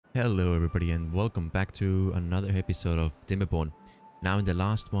Hello everybody and welcome back to another episode of TIMBERBORN. Now in the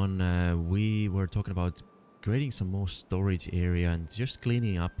last one we were talking about creating some more storage area and just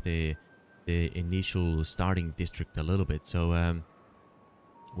cleaning up the initial starting district a little bit. So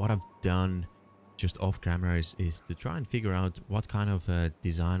what I've done just off camera is to try and figure out what kind of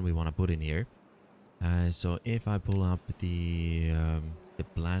design we want to put in here. So if I pull up the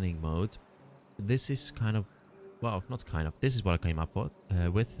planning mode, this is kind of, well, not kind of, this is what I came up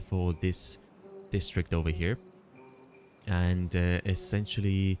with for this district over here. And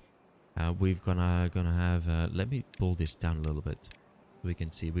essentially we've gonna have let me pull this down a little bit so we can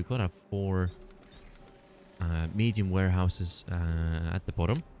see we've got 4 medium warehouses at the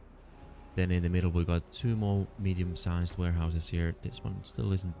bottom. Then in the middle we got 2 more medium-sized warehouses here. This one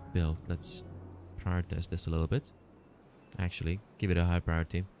still isn't built. Let's prioritize this a little bit. Actually, give it a high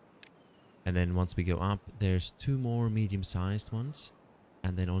priority. And then once we go up, there's 2 more medium-sized ones.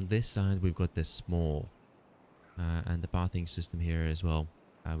 And then on this side, we've got the small. And the pathing system here as well.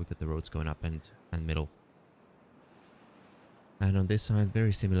 We've got the roads going up and middle. And on this side,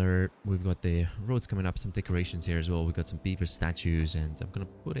 very similar. We've got the roads coming up, some decorations here as well. We've got some beaver statues, and I'm going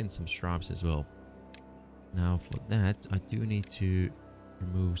to put in some shrubs as well. Now for that, I do need to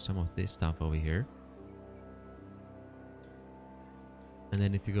remove some of this stuff over here. And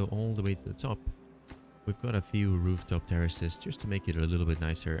then if you go all the way to the top, we've got a few rooftop terraces just to make it a little bit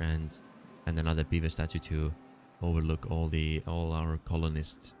nicer, and another beaver statue to overlook all our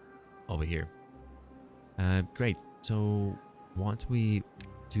colonists over here. Great. So what we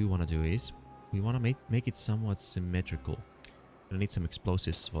do want to do is we want to make it somewhat symmetrical. Gonna need some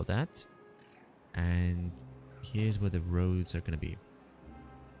explosives for that. And here's where the roads are gonna be.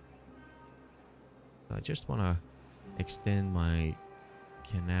 So I just want to extend my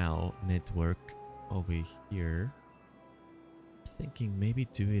canal network over here. Thinking maybe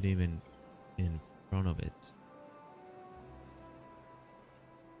do it even in front of it.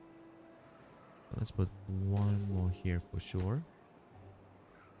 Let's put 1 more here for sure.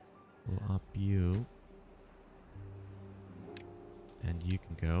 We'll up you. And you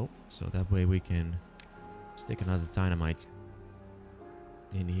can go. So that way we can stick another dynamite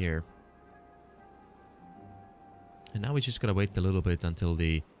in here. And now we just gotta wait a little bit until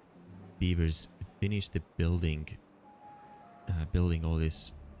the beavers finish the building all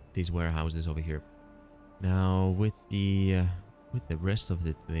these warehouses over here. Now with the rest of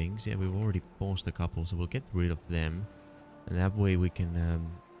the things, yeah, we've already paused a couple, so we'll get rid of them, and that way we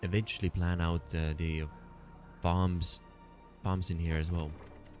can eventually plan out the farms in here as well.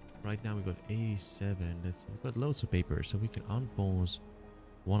 Right now we've got 87. We've got loads of paper, so we can unpause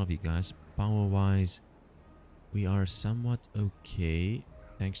one of you guys. Power wise, we are somewhat okay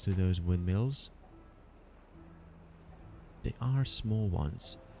thanks to those windmills. They are small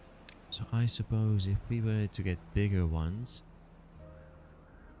ones, so I suppose if we were to get bigger ones,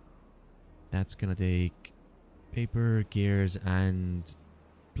 that's gonna take paper, gears, and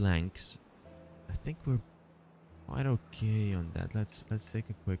planks. I think we're quite okay on that. Let's take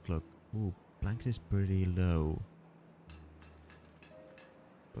a quick look. Ooh, planks is pretty low.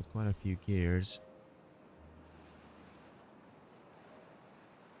 Got quite a few gears.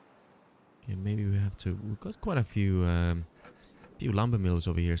 Okay, maybe we have to. We've got quite a few lumber mills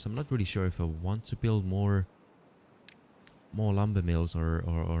over here, so I'm not really sure if I want to build more lumber mills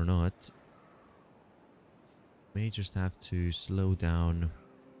or not. May just have to slow down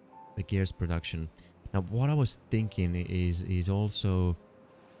the gears production. Now what I was thinking is also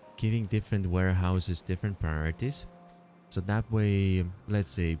giving different warehouses different priorities. So that way,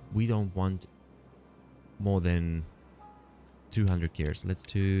 let's say we don't want more than 200 gears. Let's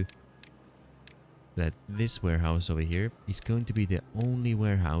do that. This warehouse over here is going to be the only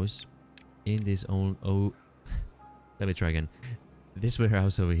warehouse in this let me try again. This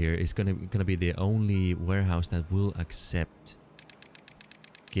warehouse over here is gonna be the only warehouse that will accept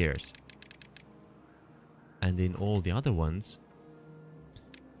gears. And in all the other ones,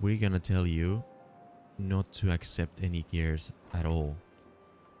 we're gonna tell you not to accept any gears at all.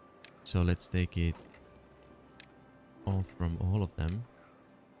 So let's take it off from all of them.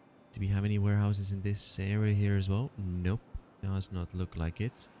 Do we have any warehouses in this area here as well? Nope, does not look like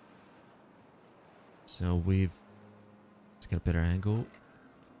it. So let's get a better angle.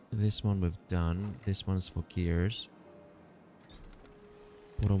 This one we've done. This one's for gears.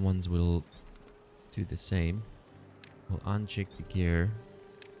 Bottom ones will do the same. We'll uncheck the gear.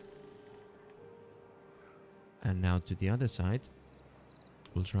 And now to the other side.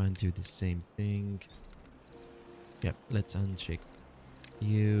 We'll try and do the same thing. Yep, let's uncheck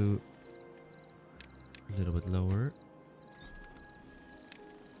you. A little bit lower.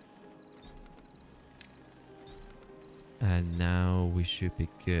 And now we should be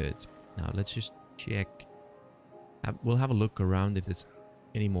good. Now let's just check. We'll have a look around if there's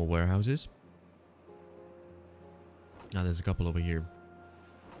any more warehouses. Now there's a couple over here.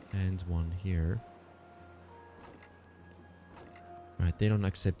 And one here. Alright, they don't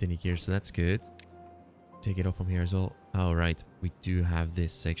accept any gear, so that's good. Take it off from here as well. Alright, we do have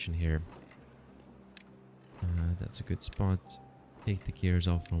this section here. That's a good spot. Take the gears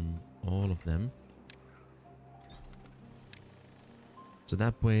off from all of them. So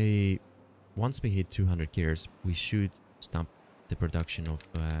that way, once we hit 200 gears, we should stop the production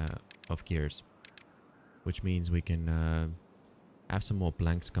of gears. Which means we can have some more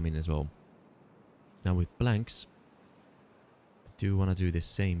blanks come in as well. Now with blanks, I do want to do the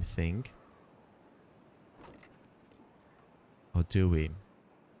same thing. Or do we?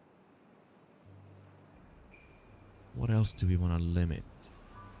 What else do we want to limit?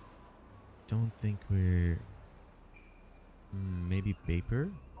 Don't think we're... maybe paper?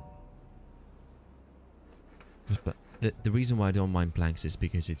 But the reason why I don't mind planks is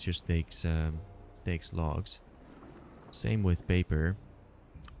because it just takes logs. Same with paper.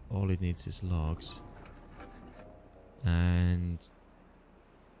 All it needs is logs. And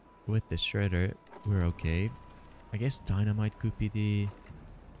with the shredder, we're okay. I guess dynamite could be the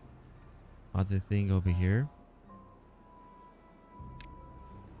other thing over here.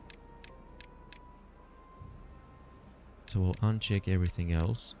 So we'll uncheck everything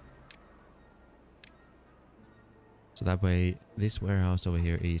else. So that way, this warehouse over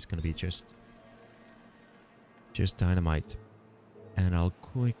here is going to be just dynamite. And I'll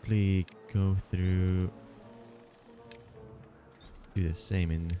quickly go through, do the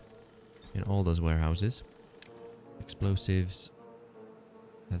same in all those warehouses. Explosives.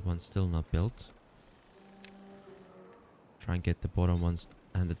 That one's still not built. Try and get the bottom ones.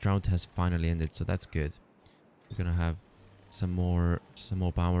 And the drought has finally ended, so that's good. We're gonna have some more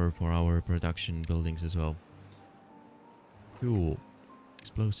power for our production buildings as well. Cool.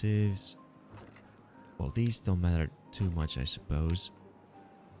 Explosives. Well, these don't matter too much, I suppose.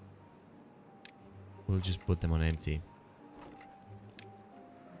 We'll just put them on empty.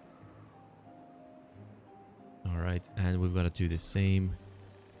 Alright, and we've got to do the same.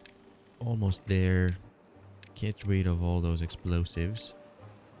 Almost there. Get rid of all those explosives.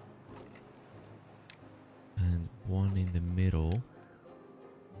 And one in the middle.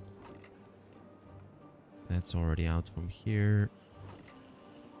 That's already out from here.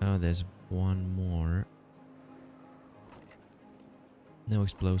 Oh, there's one more. No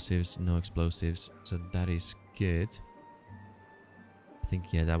explosives, no explosives. So that is good. I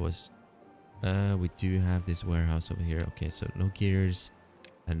think, yeah, that was... we do have this warehouse over here. Okay, so no gears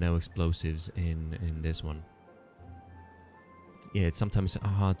and no explosives in this one. Yeah, it's sometimes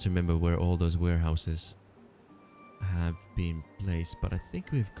hard to remember where all those warehouses have been placed, but I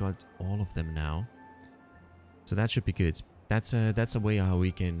think we've got all of them now. So that should be good. That's a way how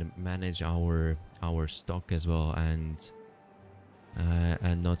we can manage our stock as well, and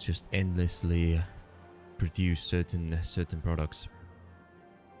not just endlessly produce certain products.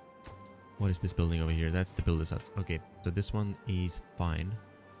 What is this building over here? That's the builder's hut. Okay, so this one is fine.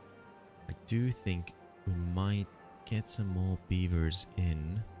 I do think we might get some more beavers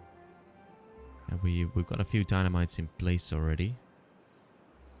in. And we've got a few dynamites in place already.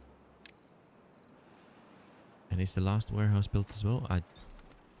 And is the last warehouse built as well? It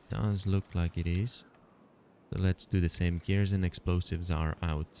does look like it is. So let's do the same. Gears and explosives are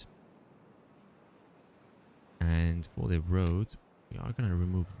out. And for the road, we are going to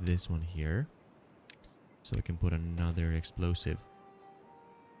remove this one here. So we can put another explosive.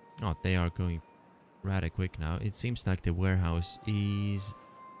 Oh, they are going rather quick now. It seems like the warehouse is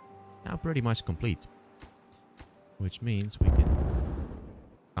now pretty much complete. Which means we can...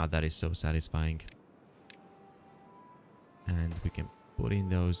 Ah, that is so satisfying. And we can put in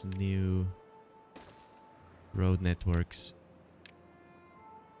those new road networks.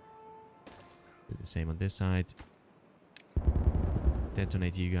 Do the same on this side.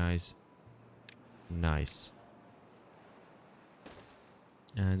 Detonate you guys. Nice.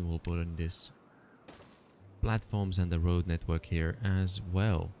 And we'll put in this platforms and the road network here as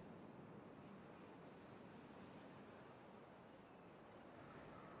well.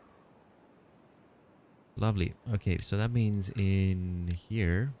 Lovely. Okay, so that means in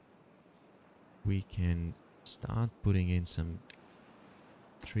here we can start putting in some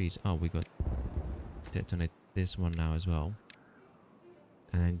trees. Oh, we got detonate this one now as well.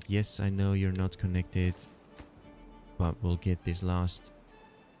 And yes, I know you're not connected, but we'll get this last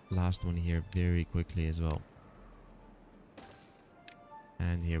one here very quickly as well.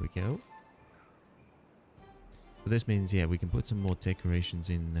 And here we go. So this means, yeah, we can put some more decorations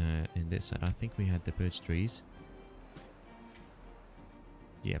in this side. I think we had the birch trees.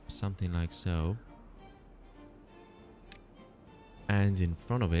 Yep, something like so. And in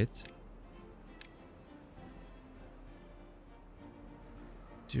front of it,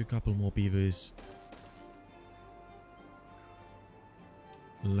 do a couple more beavers.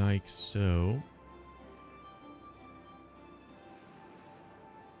 Like so.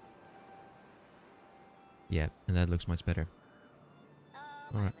 Yeah, and that looks much better.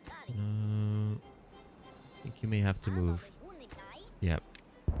 Alright. No. I think you may have to move. Yep.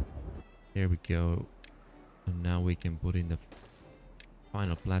 There we go. And now we can put in the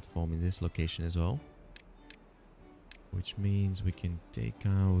final platform in this location as well. Which means we can take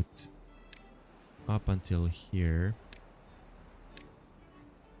out up until here.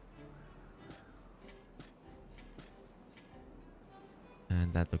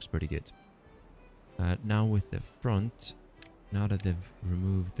 And that looks pretty good. Now with the front, now that they've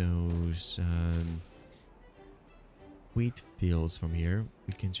removed those wheat fields from here,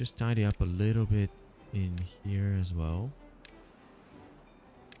 we can just tidy up a little bit in here as well.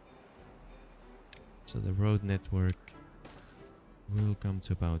 So the road network will come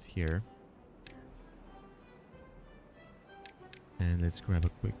to about here. And let's grab a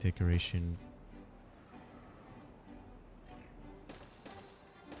quick decoration.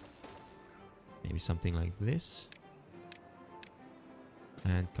 Maybe something like this.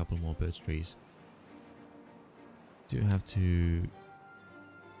 And a couple more birch trees. Do have to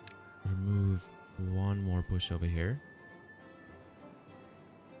remove one more bush over here.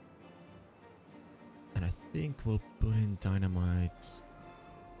 And I think we'll put in dynamite.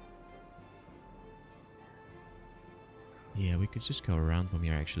 Yeah, we could just go around from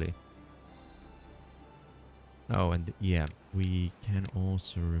here actually. Oh, and yeah, we can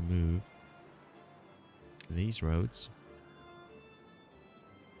also remove these roads.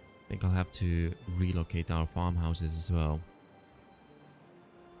 I think I'll have to relocate our farmhouses as well.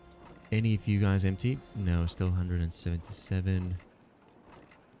 Any of you guys empty? No, still 177.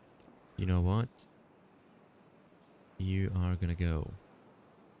 You know what? You are gonna go.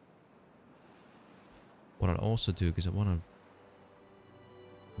 What I'll also do, because I want to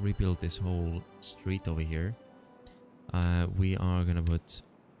rebuild this whole street over here, we are gonna put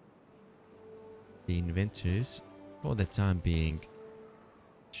the inventors for the time being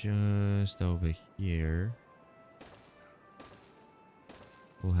just over here.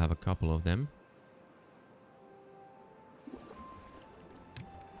 We'll have a couple of them.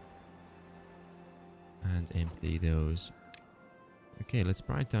 And empty those. Okay, let's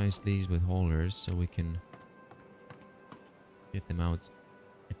prioritize these with haulers so we can get them out.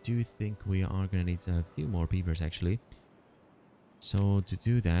 I do think we are going to need a few more beavers actually. So to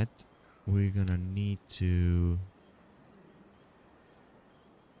do that, we're going to need to...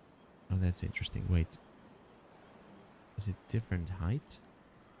 Oh, that's interesting. Wait. Is it different height?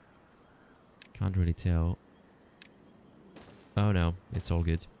 Can't really tell. Oh no, it's all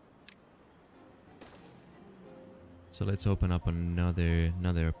good. So let's open up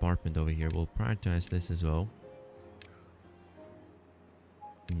another apartment over here. We'll prioritize this as well.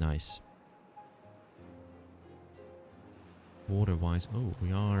 Nice. Water-wise, oh,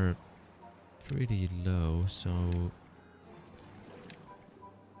 we are pretty low, so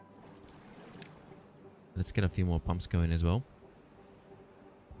let's get a few more pumps going as well.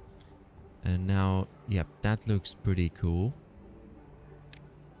 And now, yep, that looks pretty cool.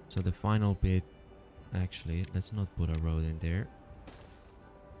 So the final bit, actually, let's not put a road in there.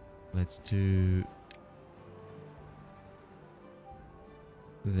 Let's do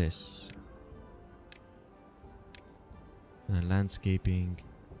this. And landscaping,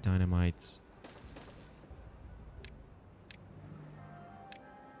 dynamite.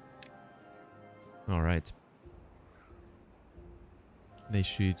 Alright. They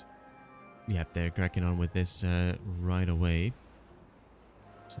should... Yep, they're cracking on with this right away.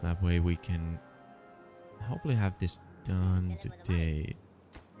 So that way we can hopefully have this done today.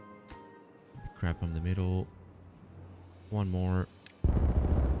 Crap from the middle. One more.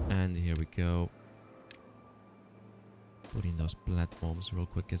 And here we go. Put in those platforms real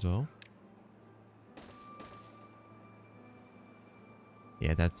quick as well.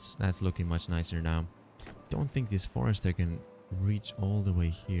 Yeah, that's looking much nicer now. Don't think this forester can reach all the way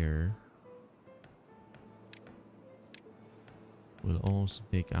here. We'll also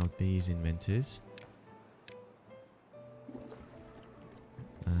take out these inventors.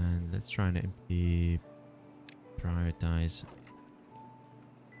 And let's try and empty, prioritize.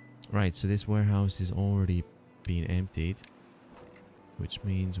 Right, so this warehouse is already being emptied, which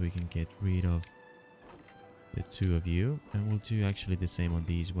means we can get rid of the two of you, and we'll do actually the same on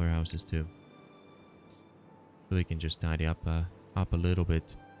these warehouses too. So we can just tidy up a little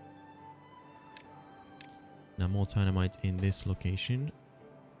bit. Now more dynamite in this location.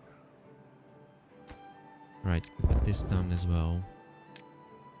 Right, we got this done as well.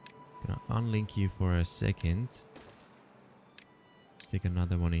 Gonna unlink you for a second. Stick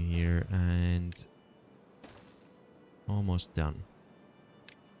another one in here and almost done.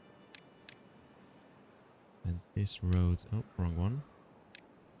 And this road, oh, wrong one.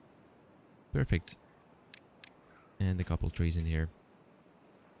 Perfect. And a couple trees in here.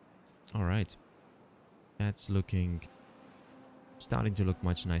 All right. That's starting to look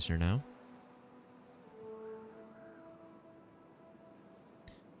much nicer now.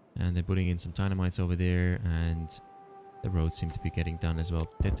 And they're putting in some dynamites over there, and the roads seem to be getting done as well.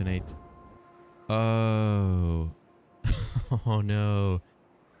 Detonate. Oh. Oh no.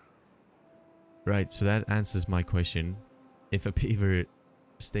 Right, so that answers my question. If a beaver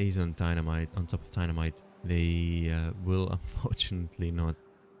stays on dynamite, on top of dynamite, they will unfortunately not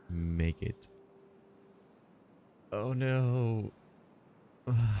make it. Oh no.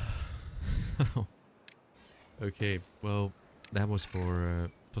 Okay, well, that was for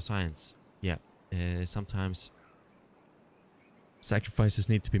science. Yeah, sometimes sacrifices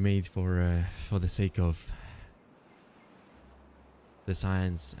need to be made for the sake of the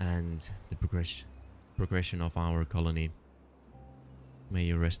science and the progression of our colony. May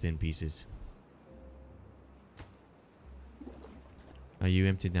you rest in pieces. Are you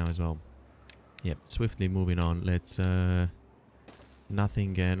emptied now as well? Yep, swiftly moving on. Let's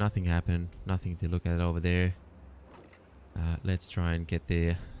nothing happened. Nothing to look at over there. Let's try and get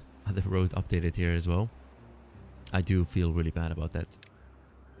the other road updated here as well. I do feel really bad about that.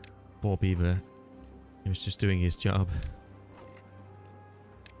 Poor beaver. He was just doing his job.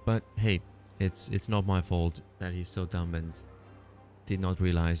 But hey, it's not my fault that he's so dumb and did not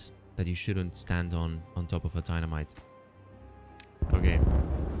realize that you shouldn't stand on top of a dynamite. Okay.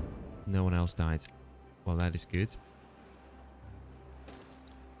 No one else died. Well, that is good.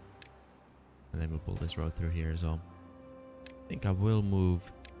 And then we'll pull this road through here as well. I think I will move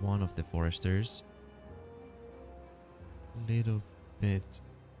one of the foresters a little bit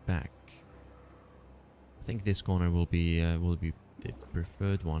back. I think this corner will be the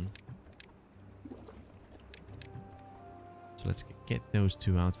preferred one. So let's get those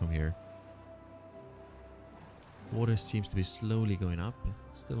two out from here. Water seems to be slowly going up.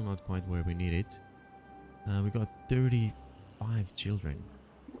 Still not quite where we need it. We got 35 children.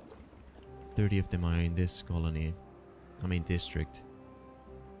 30 of them are in this colony. I mean district.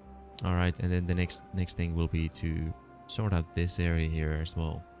 Alright, and then the next thing will be to sort out this area here as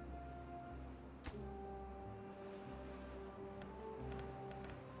well.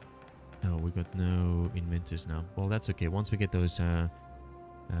 Oh, we got no inventors now. Well, that's okay. Once we get those,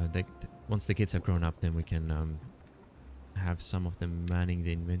 once the kids have grown up, then we can have some of them manning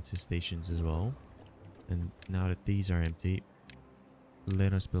the inventor stations as well. And now that these are empty,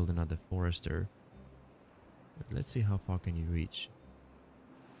 let us build another forester. But let's see how far can you reach.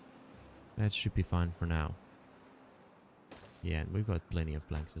 That should be fine for now. Yeah, and we've got plenty of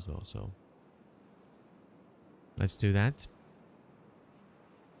planks as well, so let's do that.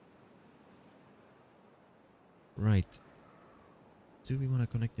 Right. Do we want to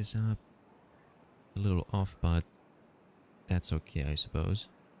connect this up? A little off, but that's okay, I suppose.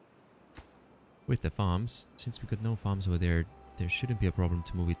 With the farms, since we got no farms over there, there shouldn't be a problem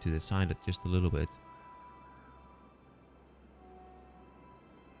to move it to the side just a little bit.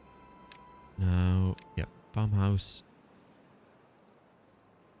 Now, yeah, farmhouse.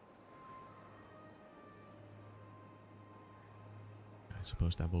 I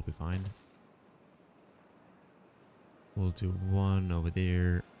suppose that will be fine. We'll do one over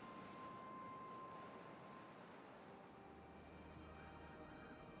there.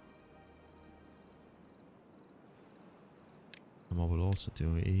 And what we'll also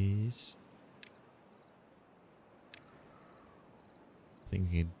do is, I think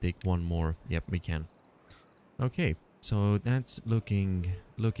we can dig one more. Yep, we can. Okay, so that's looking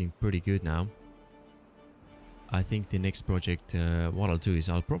pretty good now. I think the next project, what I'll do is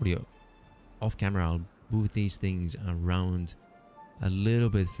I'll probably off camera I'll move these things around a little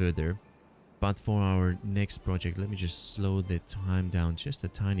bit further. But for our next project, let me just slow the time down just a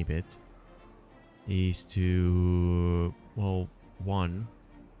tiny bit. Is to, well, one,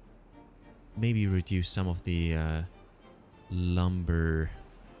 maybe reduce some of the lumber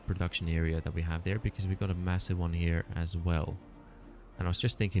production area that we have there, because we got a massive one here as well. And I was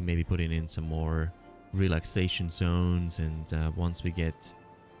just thinking maybe putting in some more relaxation zones, and once we get,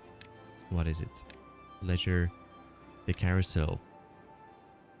 what is it? leisure, the carousel.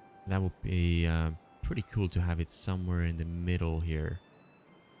 That would be pretty cool to have it somewhere in the middle here.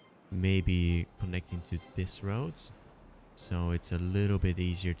 Maybe connecting to this road, so it's a little bit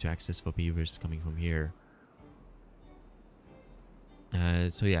easier to access for beavers coming from here.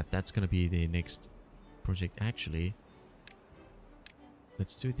 So yeah, that's gonna be the next project. Actually,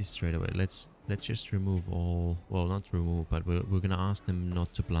 let's do this straight away. Let's just remove all, well, not remove, but we're gonna ask them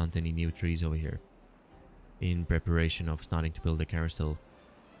not to plant any new trees over here in preparation of starting to build a carousel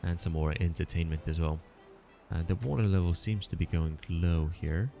and some more entertainment as well. The water level seems to be going low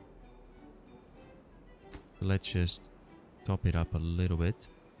here, so let's just top it up a little bit.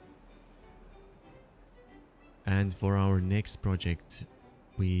 And for our next project,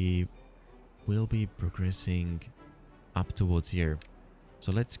 we will be progressing up towards here.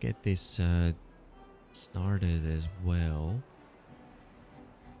 So let's get this started as well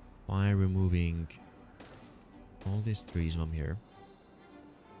by removing all these trees from here.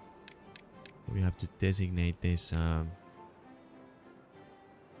 We have to designate this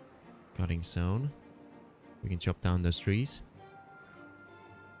cutting zone. We can chop down those trees.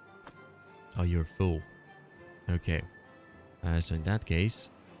 Oh, you're full. Okay. So in that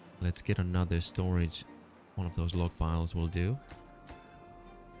case, let's get another storage. One of those log piles will do.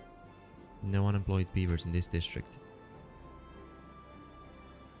 No unemployed beavers in this district.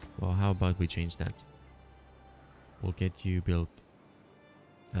 Well, how about we change that? We'll get you built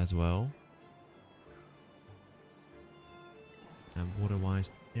as well. And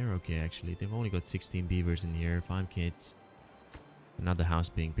water-wise, they're okay actually. They've only got 16 beavers in here, 5 kids. Another house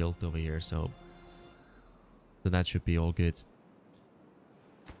being built over here, so that should be all good.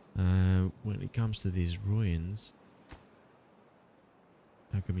 When it comes to these ruins,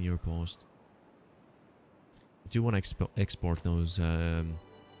 how come you're paused? I do want to export those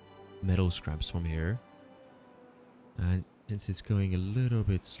metal scraps from here. And since it's going a little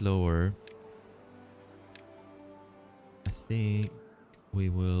bit slower, I think we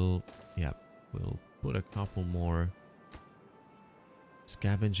will, yeah, we'll put a couple more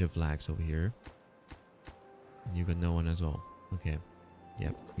scavenger flags over here. And you got no one as well. Okay.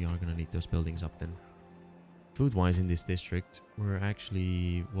 Yep, we are gonna need those buildings up then. Food-wise in this district, we're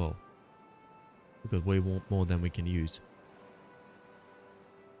actually, well, we've got way more than we can use.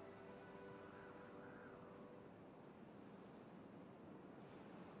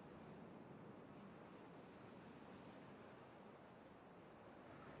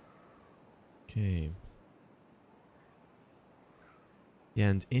 Okay. Yeah,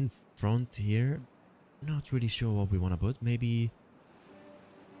 and in front here, not really sure what we want to put. Maybe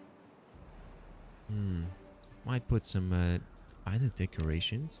might put some either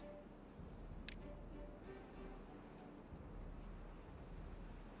decorations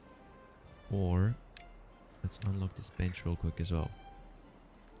or let's unlock this bench real quick as well.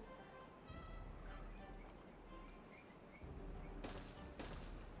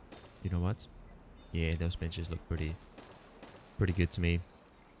 You know what? Yeah, those benches look pretty good to me.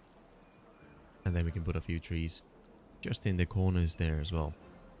 And then we can put a few trees just in the corners there as well.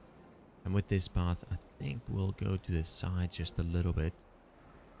 And with this path, I think we'll go to the side just a little bit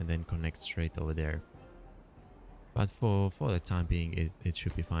and then connect straight over there. But for the time being, it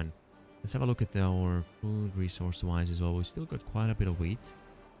should be fine. Let's have a look at our food resource-wise as well. We've still got quite a bit of wheat.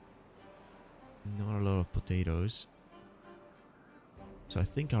 Not a lot of potatoes. So I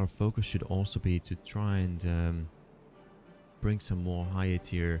think our focus should also be to try and bring some more higher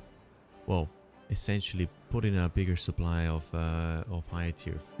tier, well, essentially put in a bigger supply of higher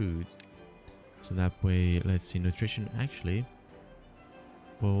tier food. So that way, let's see, nutrition actually,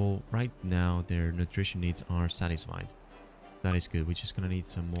 well, right now their nutrition needs are satisfied. That is good. We're just gonna need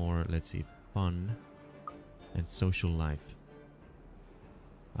some more, let's see, fun and social life.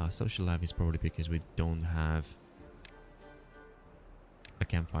 Social life is probably because we don't have a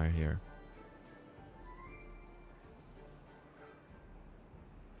campfire here.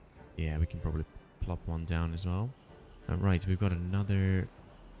 Yeah, we can probably plop one down as well. Right, we've got another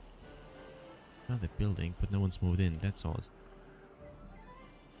building, but no one's moved in. That's odd.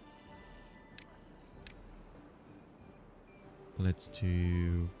 Let's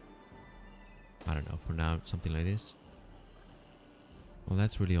do, I don't know, for now, something like this. Well,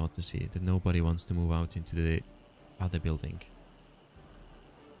 that's really odd to see that nobody wants to move out into the other building.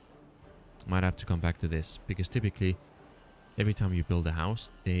 Might have to come back to this, because typically every time you build a house,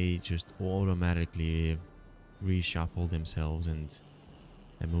 they just automatically reshuffle themselves and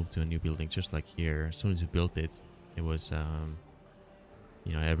move to a new building. Just like here, as soon as you built it, it was,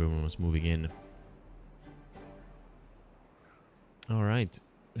 you know, everyone was moving in. All right,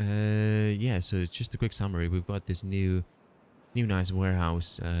 Yeah, so it's just a quick summary. We've got this new nice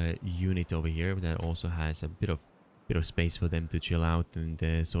warehouse unit over here that also has a bit of space for them to chill out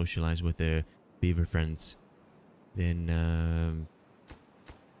and socialize with their beaver friends. Then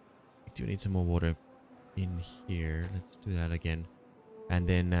we do need some more water in here. Let's do that again. And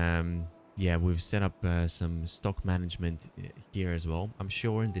then yeah, we've set up some stock management here as well. I'm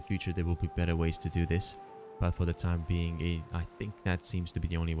sure in the future there will be better ways to do this, but for the time being, I think that seems to be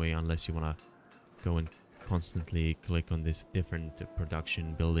the only way, unless you want to go and constantly click on these different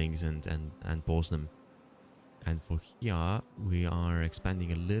production buildings and pause them. And for here, we are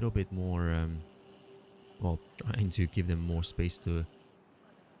expanding a little bit more, well, trying to give them more space to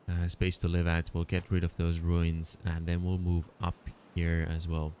live at. We'll get rid of those ruins, and then we'll move up here as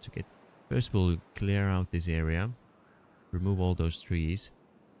well to get. First, we'll clear out this area, remove all those trees,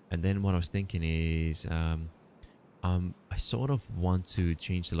 and then what I was thinking is, I sort of want to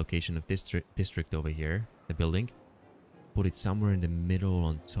change the location of this district over here, the building, put it somewhere in the middle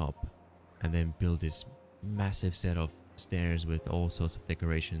on top, and then build this massive set of stairs with all sorts of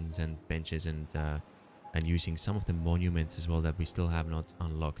decorations and benches and using some of the monuments as well that we still have not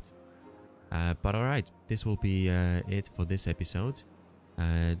unlocked. But all right, this will be it for this episode.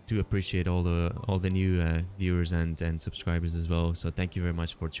 Do appreciate all the new viewers and subscribers as well. So thank you very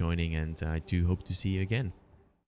much for joining, and I do hope to see you again.